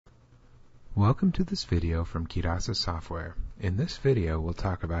Welcome to this video from Kirasa Software. In this video, we'll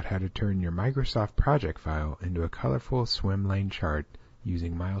talk about how to turn your Microsoft project file into a colorful swim lane chart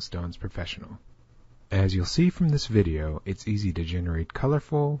using Milestones Professional. As you'll see from this video, it's easy to generate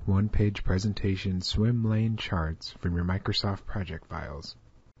colorful, one-page presentation swim lane charts from your Microsoft project files.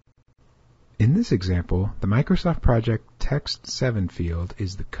 In this example, the Microsoft Project Text 7 field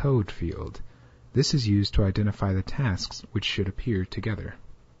is the code field. This is used to identify the tasks which should appear together.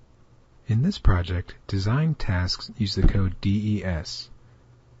 In this project, design tasks use the code DES,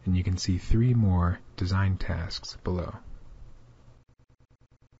 and you can see 3 more design tasks below.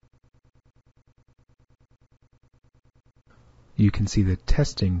 You can see that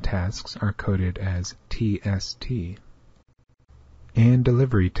testing tasks are coded as TST, and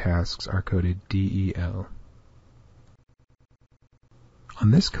delivery tasks are coded DEL.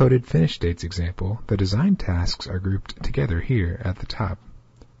 On this coded finish dates example, the design tasks are grouped together here at the top.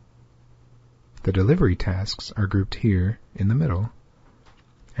 The delivery tasks are grouped here in the middle,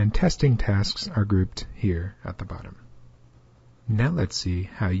 and testing tasks are grouped here at the bottom. Now let's see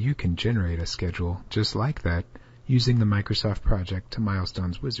how you can generate a schedule just like that using the Microsoft Project to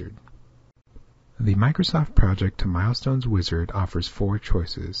Milestones wizard. The Microsoft Project to Milestones wizard offers 4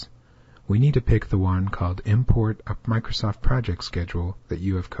 choices. We need to pick the one called Import a Microsoft Project Schedule that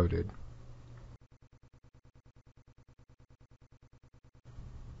you have coded.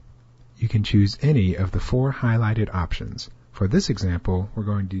 You can choose any of the 4 highlighted options. For this example, we're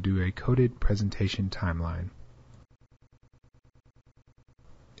going to do a coded presentation timeline.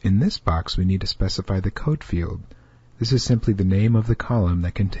 In this box, we need to specify the code field. This is simply the name of the column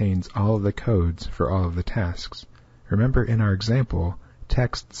that contains all of the codes for all of the tasks. Remember, in our example,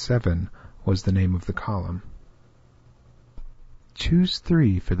 Text 7 was the name of the column. Choose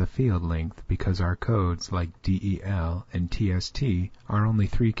 3 for the field length because our codes like DEL and TST are only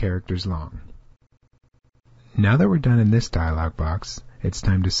 3 characters long. Now that we're done in this dialog box, it's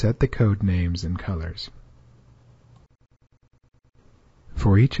time to set the code names and colors.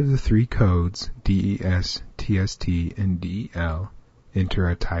 For each of the 3 codes, DES, TST, and DEL, enter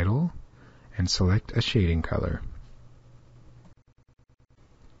a title and select a shading color.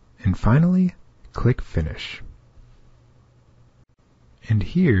 And finally, click Finish. And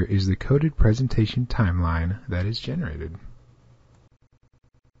here is the coded presentation timeline that is generated.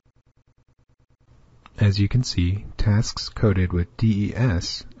 As you can see, tasks coded with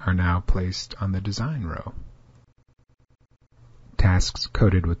DES are now placed on the design row. Tasks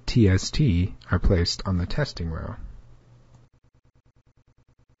coded with TST are placed on the testing row.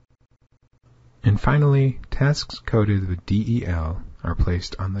 And finally, tasks coded with DEL are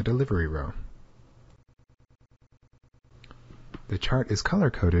placed on the delivery row. The chart is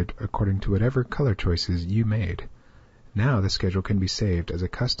color-coded according to whatever color choices you made. Now the schedule can be saved as a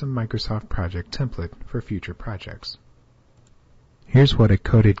custom Microsoft project template for future projects. Here's what a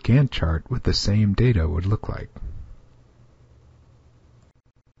coded Gantt chart with the same data would look like.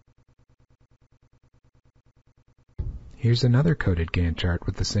 Here's another coded Gantt chart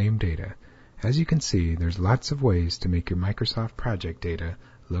with the same data. As you can see, there's lots of ways to make your Microsoft project data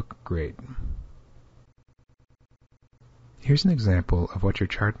look great. Here's an example of what your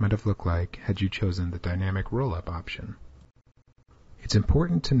chart might have looked like had you chosen the dynamic rollup option. It's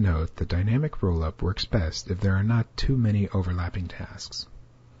important to note that dynamic rollup works best if there are not too many overlapping tasks.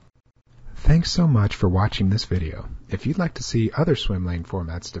 Thanks so much for watching this video. If you'd like to see other swim lane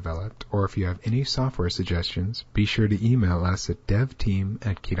formats developed, or if you have any software suggestions, be sure to email us at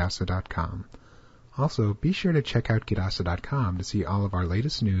devteam@kirasa.com. Also, be sure to check out kirasa.com to see all of our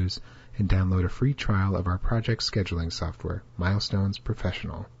latest news and download a free trial of our project scheduling software, Milestones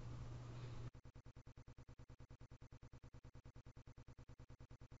Professional.